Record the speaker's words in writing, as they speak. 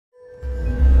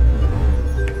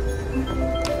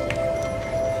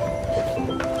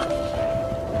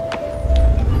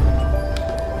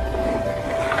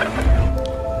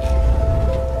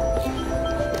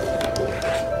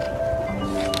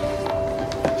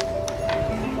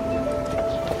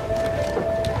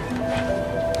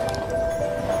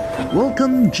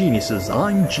Welcome geniuses,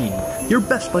 I'm Genie, your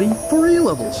best buddy for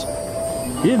A-levels.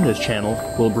 In this channel,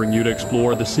 we'll bring you to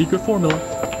explore the secret formula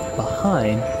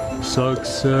behind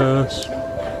success.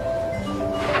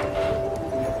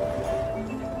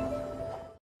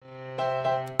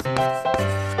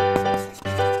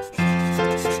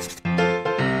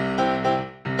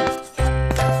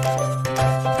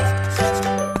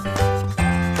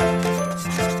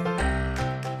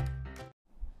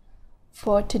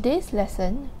 For today's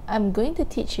lesson, I'm going to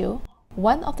teach you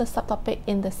one of the subtopics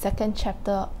in the second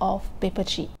chapter of paper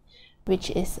 3,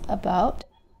 which is about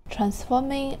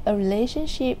transforming a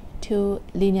relationship to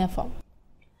linear form.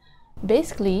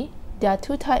 Basically, there are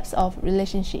two types of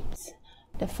relationships.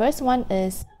 The first one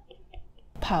is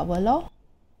power law,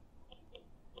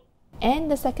 and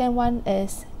the second one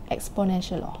is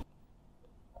exponential law.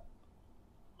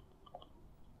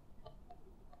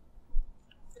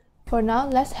 For now,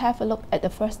 let's have a look at the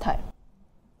first type,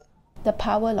 the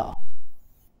power law.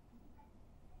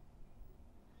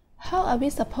 How are we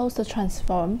supposed to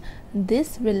transform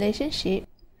this relationship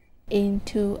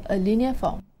into a linear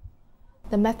form?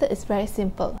 The method is very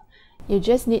simple. You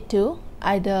just need to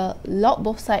either log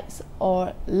both sides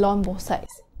or ln both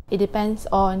sides. It depends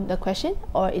on the question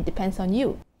or it depends on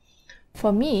you.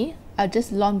 For me, I'll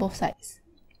just ln both sides.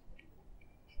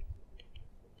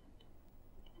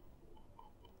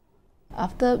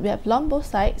 After we have ln both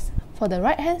sides, for the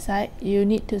right hand side, you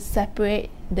need to separate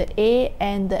the a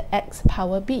and the x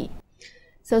power b.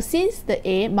 So since the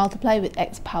a multiplied with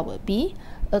x power b,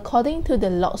 according to the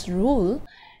log's rule,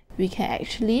 we can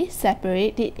actually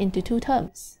separate it into two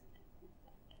terms.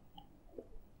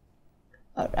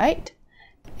 Alright,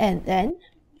 and then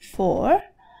for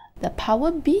the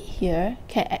power b here,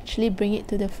 can actually bring it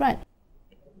to the front.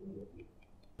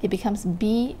 It becomes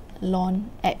b ln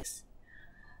x.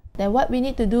 Then what we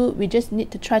need to do, we just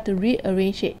need to try to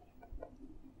rearrange it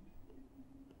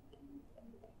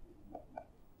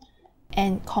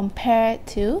and compare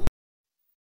to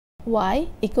y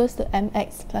equals to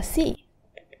mx plus c,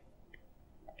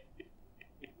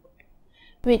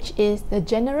 which is the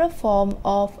general form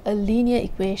of a linear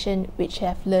equation which I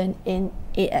have learned in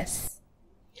AS.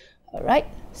 Alright,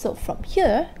 so from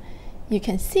here, you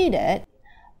can see that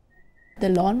the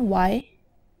ln y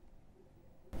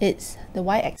is the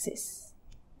y-axis.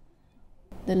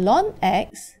 The ln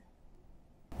x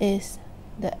is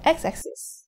the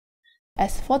x-axis.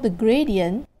 As for the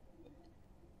gradient,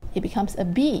 it becomes a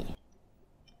b.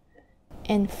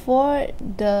 And for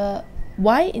the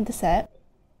y-intercept,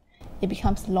 it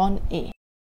becomes ln a.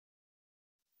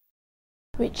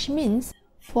 Which means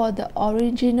for the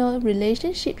original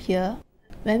relationship here,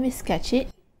 when we sketch it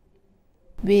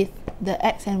with the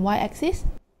x and y-axis,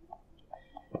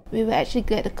 we will actually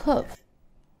get a curve.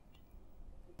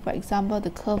 For example, the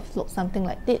curve looks something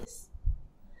like this.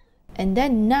 And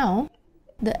then now,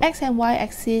 the x and y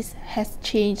axis has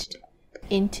changed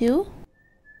into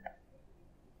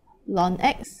ln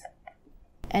x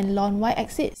and ln y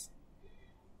axis.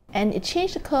 And it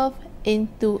changed the curve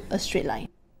into a straight line,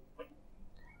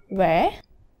 where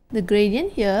the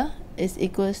gradient here is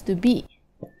equals to b,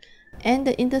 and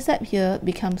the intercept here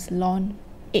becomes ln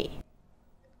a.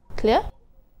 Clear?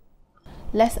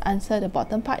 Let's answer the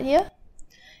bottom part here.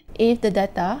 If the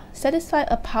data satisfy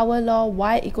a power law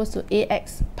y equals to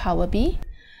ax power b,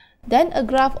 then a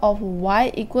graph of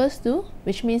y equals to,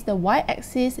 which means the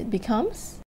y-axis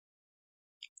becomes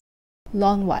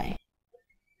ln y.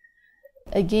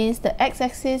 Against the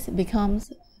x-axis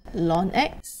becomes ln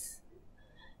x.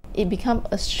 It becomes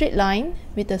a straight line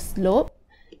with a slope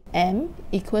m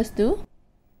equals to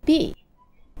b,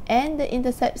 and the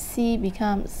intercept c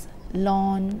becomes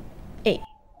ln a.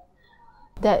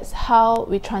 That's how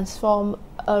we transform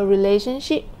a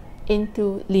relationship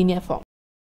into linear form.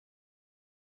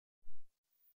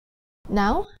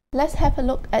 Now, let's have a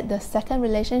look at the second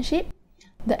relationship,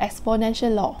 the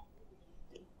exponential law.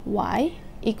 Y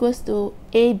equals to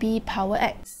ab power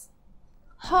x.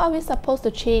 How are we supposed to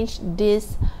change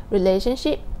this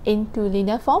relationship into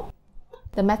linear form?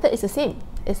 The method is the same.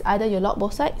 It's either you log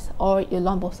both sides or you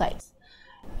ln both sides.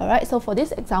 Alright, so for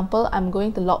this example, I'm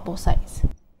going to log both sides.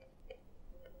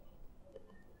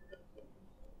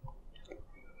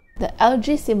 The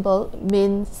LG symbol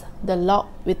means the log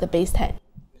with the base 10.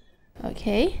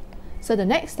 Okay, so the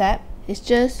next step is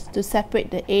just to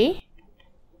separate the a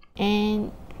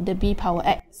and the b power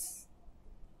x.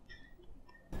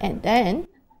 And then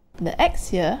the x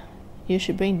here, you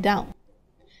should bring down.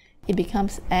 It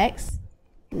becomes x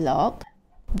log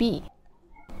b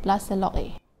plus the log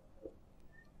a.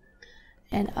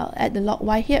 And I'll add the log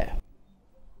y here.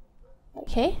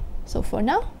 Okay, so for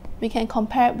now, we can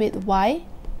compare with y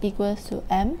equals to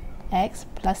mx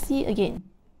plus c again.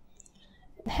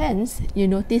 Hence, you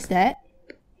notice that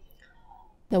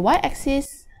the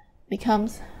y-axis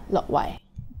becomes log y,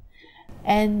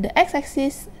 and the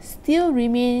x-axis still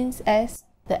remains as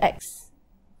the x,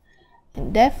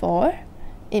 and therefore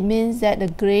it means that the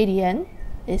gradient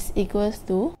is equals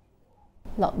to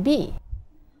log b,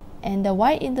 and the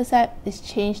y-intercept is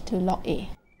changed to log a.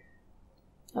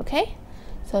 Okay,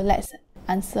 so let's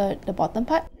answer the bottom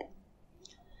part.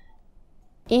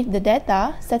 If the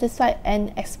data satisfy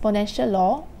an exponential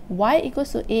law y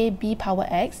equals to a b power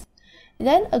x,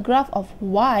 then a graph of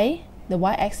y, the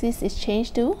y-axis is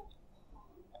changed to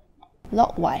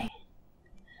log y.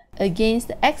 Against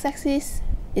the x-axis,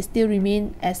 it still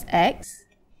remains as x,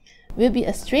 will be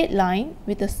a straight line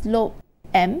with the slope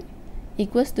m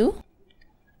equals to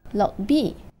log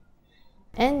b,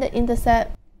 and the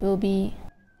intercept will be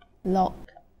log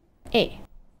a.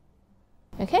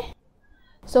 Okay,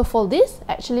 so for this,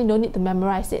 actually no need to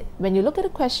memorize it. When you look at the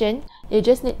question, you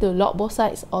just need to log both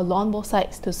sides or ln both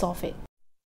sides to solve it.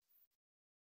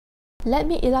 Let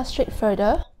me illustrate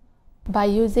further by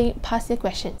using past year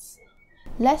questions.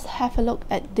 Let's have a look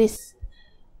at this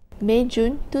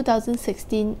May-June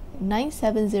 2016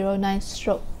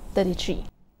 9709/33.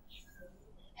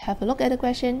 Have a look at the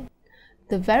question.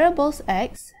 The variables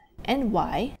x and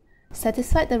y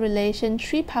satisfied the relation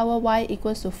 3 power y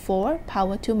equals to 4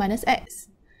 power 2 minus x.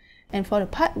 And for the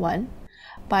part 1,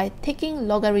 by taking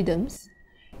logarithms,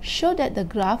 show that the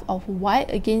graph of y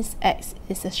against x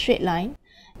is a straight line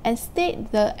and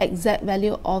state the exact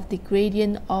value of the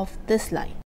gradient of this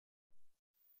line.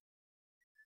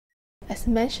 As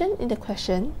mentioned in the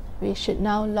question, we should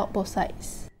now log both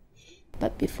sides.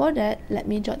 But before that, let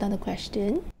me jot down the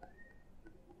question.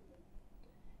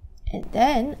 And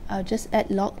then I'll just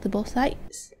add log to both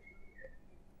sides.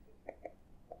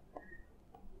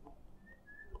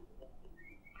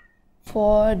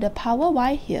 For the power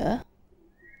y here,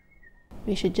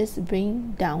 we should just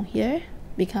bring down here,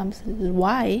 becomes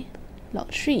y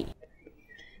log 3.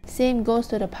 Same goes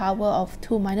to the power of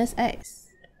 2 minus x.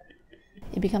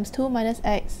 It becomes 2 minus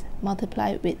x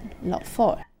multiplied with log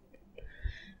 4.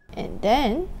 And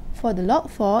then for the log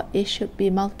 4, it should be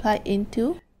multiplied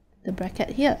into the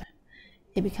bracket here.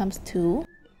 It becomes 2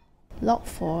 log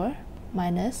 4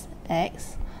 minus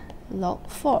x log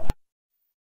 4.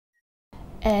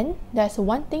 And there's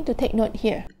one thing to take note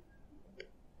here.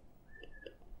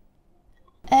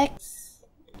 X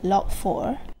log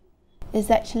 4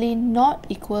 is actually not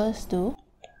equals to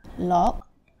log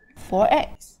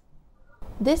 4x.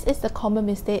 This is the common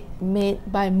mistake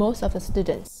made by most of the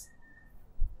students.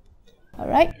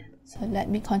 Alright, so let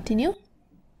me continue.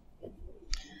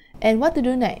 And what to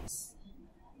do next?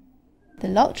 The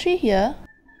log 3 here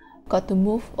got to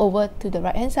move over to the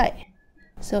right hand side.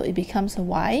 So it becomes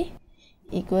y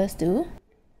equals to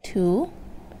 2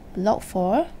 log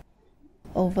 4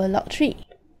 over log 3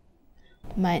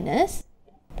 minus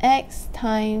x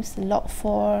times log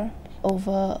 4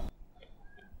 over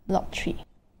log 3.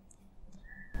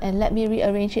 And let me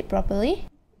rearrange it properly.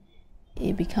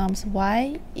 It becomes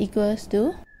y equals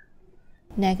to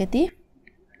negative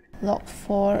log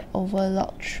 4 over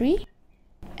log 3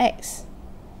 x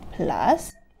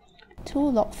plus 2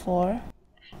 log 4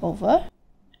 over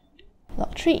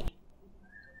log 3.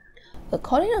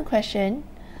 According to the question,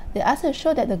 they ask to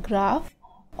show that the graph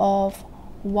of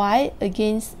y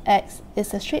against x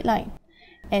is a straight line.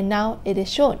 And now it is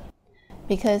shown,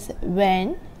 because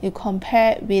when you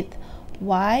compare with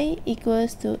y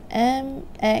equals to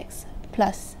mx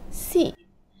plus c,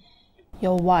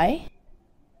 your y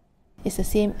is the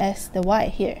same as the y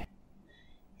here.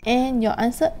 And your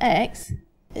answer x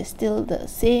is still the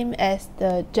same as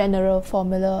the general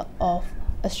formula of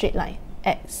a straight line,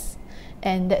 x.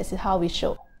 And that's how we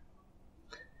show.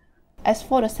 As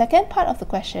for the second part of the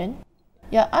question,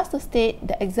 you are asked to state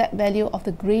the exact value of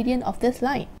the gradient of this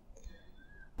line.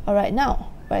 Alright,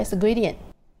 now, where is the gradient?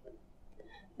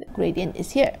 The gradient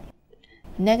is here.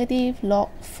 Negative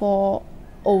log 4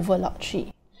 over log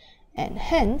 3. And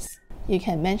hence, you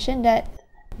can mention that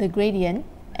the gradient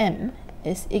m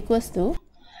is equals to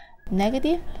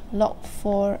negative log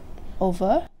 4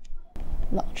 over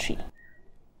log 3.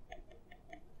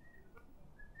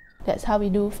 That's how we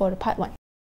do for the part 1.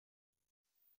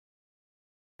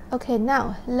 Okay,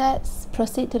 now let's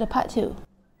proceed to the part 2.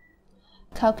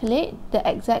 Calculate the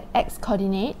exact x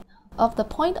coordinate of the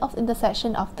point of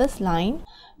intersection of this line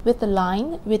with the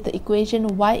line with the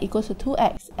equation y equals to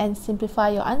 2x and simplify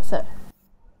your answer.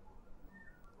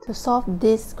 To solve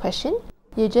this question,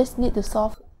 you just need to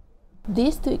solve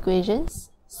these two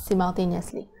equations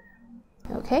simultaneously.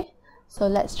 Okay, so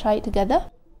let's try it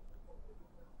together.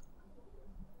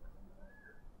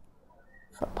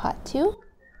 For part 2,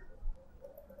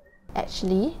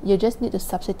 actually, you just need to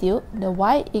substitute the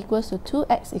y equals to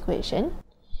 2x equation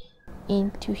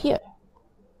into here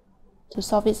to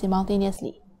solve it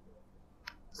simultaneously.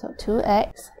 So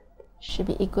 2x should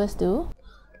be equals to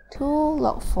 2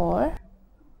 log 4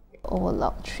 over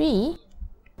log 3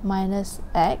 minus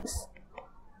x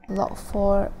log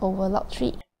 4 over log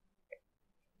 3.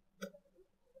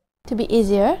 To be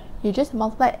easier, you just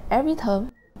multiply every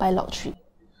term by log 3.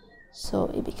 So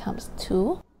it becomes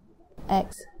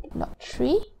 2x log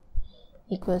 3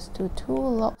 equals to 2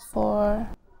 log 4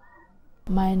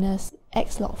 minus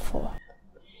x log 4.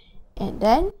 And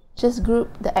then just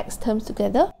group the x terms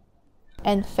together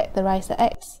and factorize the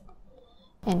x.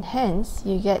 And hence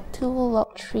you get 2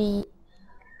 log 3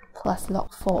 plus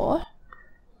log 4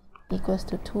 equals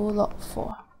to 2 log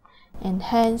 4. And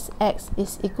hence x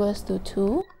is equals to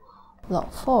 2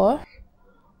 log 4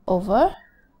 over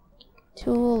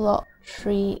 2 log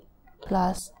 3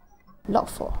 plus log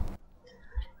 4.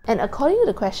 And according to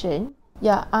the question, you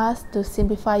are asked to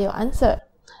simplify your answer.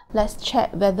 Let's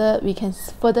check whether we can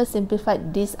further simplify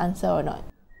this answer or not.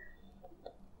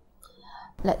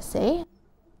 Let's say,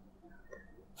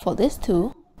 for this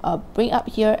 2, I'll bring up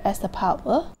here as the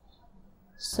power,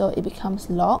 so it becomes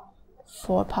log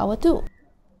 4 power 2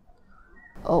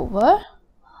 over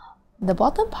the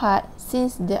bottom part.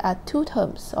 Since there are 2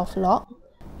 terms of log,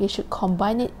 we should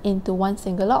combine it into one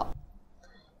single log,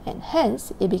 and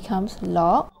hence it becomes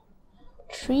log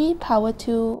 3 power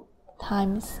 2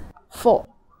 times 4.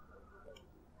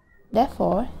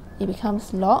 Therefore, it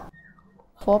becomes log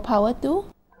 4 power 2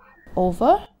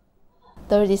 over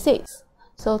 36.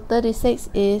 So 36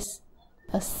 is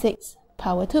a 6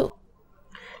 power 2.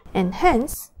 And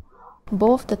hence,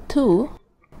 both the 2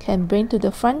 can bring to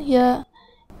the front here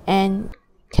and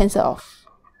cancel off.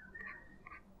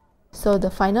 So the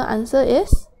final answer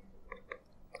is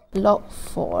log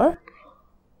 4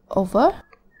 over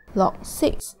log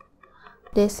 6.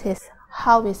 This is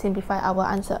how we simplify our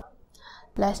answer.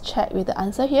 Let's check with the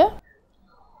answer here.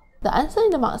 The answer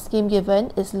in the mark scheme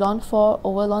given is log 4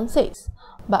 over log 6,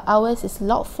 but ours is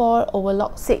log 4 over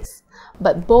log 6.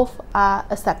 But both are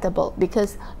acceptable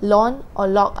because log or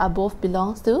log are both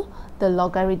belongs to the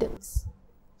logarithms.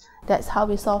 That's how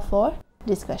we solve for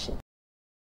this question.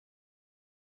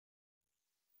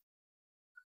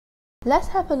 Let's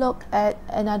have a look at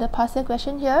another past year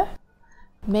question here.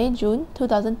 May-June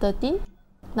 2013,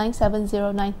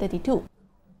 970932.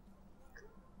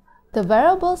 The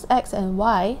variables x and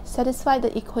y satisfy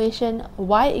the equation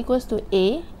y equals to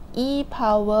a e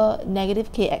power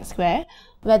negative kx squared,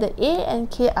 where the a and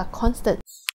k are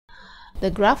constants. The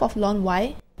graph of ln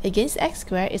y against x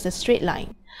squared is a straight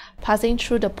line, passing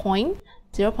through the point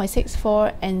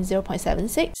 0.64 and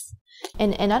 0.76,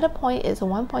 and another point is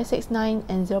 1.69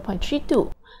 and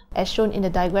 0.32, as shown in the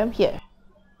diagram here.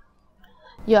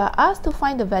 You are asked to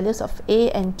find the values of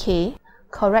a and k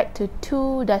correct to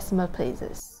 2 decimal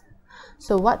places.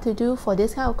 So what to do for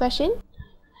this kind of question?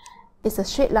 It's a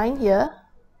straight line here,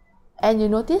 and you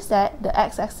notice that the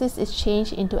x-axis is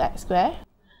changed into x squared,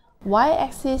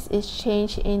 y-axis is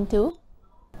changed into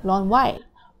ln y,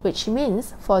 which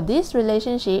means for this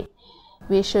relationship,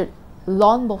 we should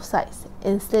ln both sides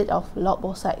instead of log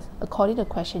both sides, according to the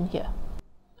question here.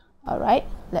 Alright,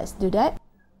 let's do that.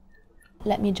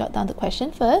 Let me jot down the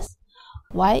question first.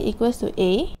 Y equals to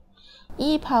a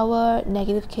e power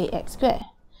negative kx squared.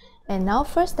 And now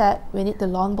first step, we need to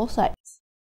ln both sides.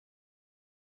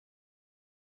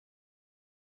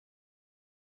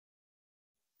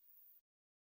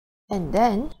 And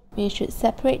then we should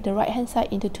separate the right hand side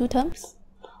into 2 terms,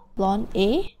 ln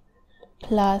a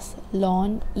plus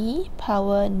ln e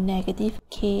power negative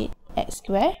kx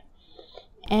squared,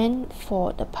 and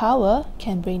for the power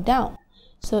can bring down,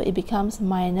 so it becomes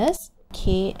minus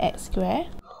kx squared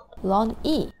ln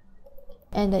e,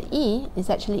 and the e is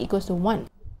actually equals to 1.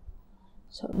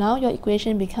 So now your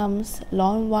equation becomes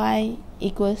ln y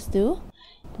equals to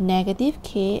negative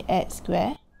kx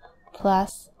squared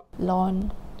plus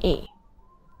ln a.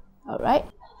 Alright,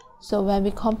 so when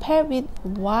we compare with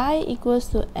y equals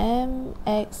to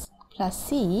mx plus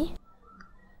c,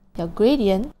 your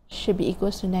gradient should be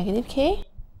equals to negative k,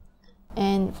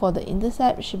 and for the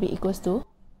intercept should be equals to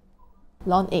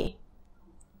ln a.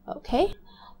 Okay,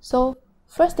 so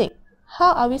first thing,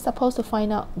 how are we supposed to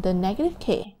find out the negative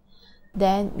k?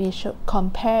 Then we should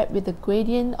compare with the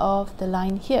gradient of the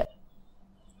line here.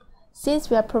 Since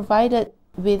we are provided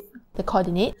with the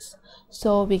coordinates,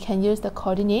 so we can use the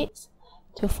coordinates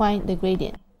to find the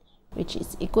gradient, which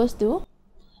is equals to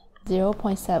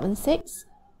 0.76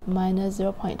 minus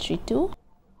 0.32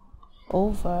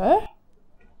 over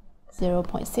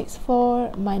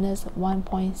 0.64 minus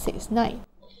 1.69,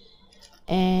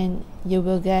 and you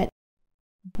will get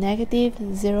negative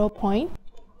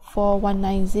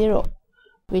 0.4190,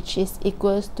 which is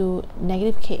equals to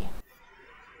negative k.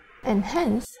 And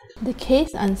hence, the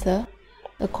k's answer,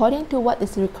 according to what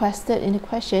is requested in the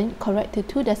question, correct to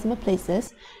 2 decimal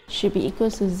places, should be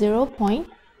equals to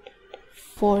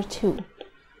 0.42.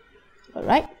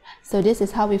 Alright, so this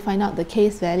is how we find out the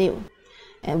k's value.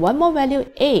 And one more value,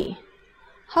 a.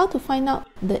 How to find out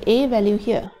the a value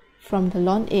here from the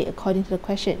ln a according to the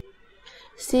question?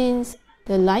 Since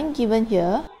the line given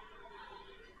here,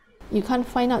 you can't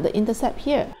find out the intercept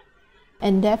here,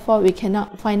 and therefore we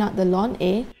cannot find out the ln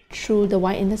a through the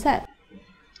y-intercept.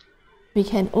 We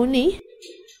can only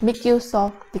make use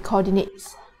of the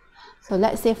coordinates. So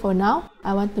let's say for now,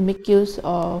 I want to make use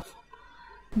of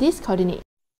this coordinate.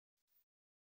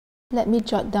 Let me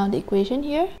jot down the equation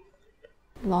here.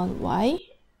 Ln y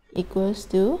equals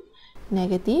to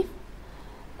negative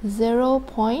 0.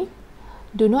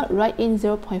 Do not write in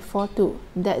 0.42.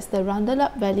 That's the rounded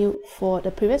up value for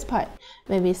the previous part.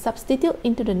 When we substitute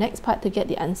into the next part to get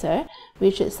the answer,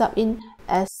 we should sub in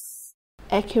as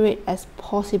accurate as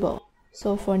possible.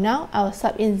 So for now, I'll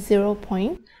sub in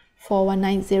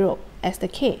 0.4190 as the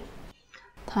k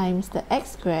times the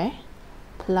x squared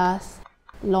plus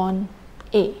ln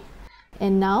a.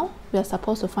 And now we are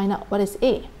supposed to find out what is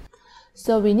a.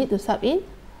 So we need to sub in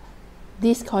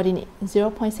this coordinate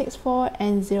 0.64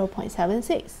 and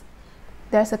 0.76.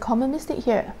 There's a common mistake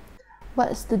here.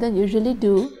 What students usually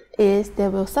do is they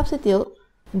will substitute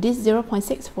this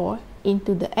 0.64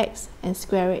 into the x and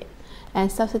square it,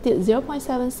 and substitute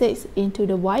 0.76 into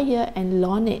the y here and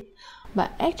ln it.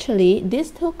 But actually,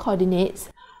 these two coordinates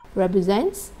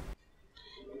represents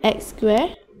x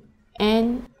squared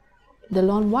and the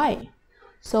ln y.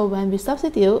 So when we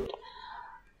substitute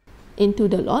into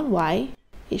the ln y,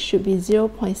 it should be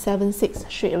 0.76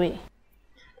 straight away,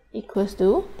 equals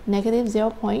to negative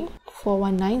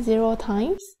 0.4190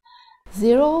 times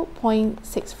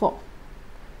 0.64,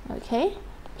 okay,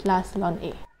 plus ln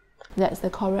a. That's the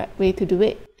correct way to do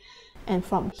it. And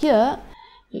from here,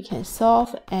 you can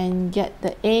solve and get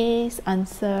the a's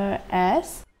answer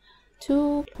as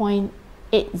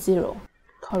 2.80,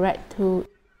 correct to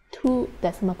 2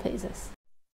 decimal places.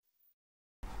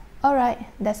 Alright,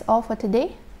 that's all for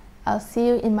today. I'll see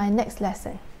you in my next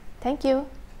lesson. Thank you.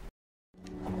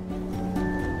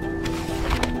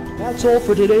 That's all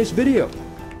for today's video.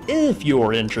 If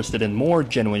you're interested in more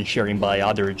genuine sharing by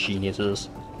other geniuses,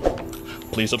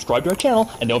 please subscribe to our channel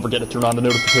and don't forget to turn on the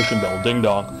notification bell, ding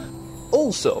dong.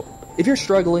 Also, if you're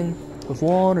struggling with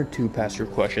 1 or 2 past year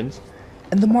questions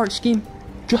and the mark scheme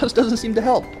just doesn't seem to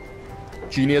help,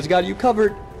 Genie has got you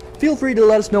covered. Feel free to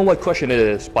let us know what question it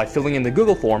is by filling in the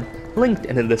Google form linked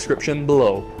in the description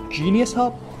below. GenieUs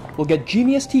Hub will get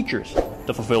genius teachers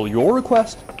to fulfill your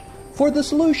request for the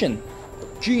solution.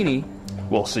 Genie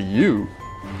will see you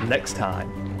next time.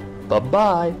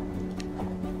 Bye-bye.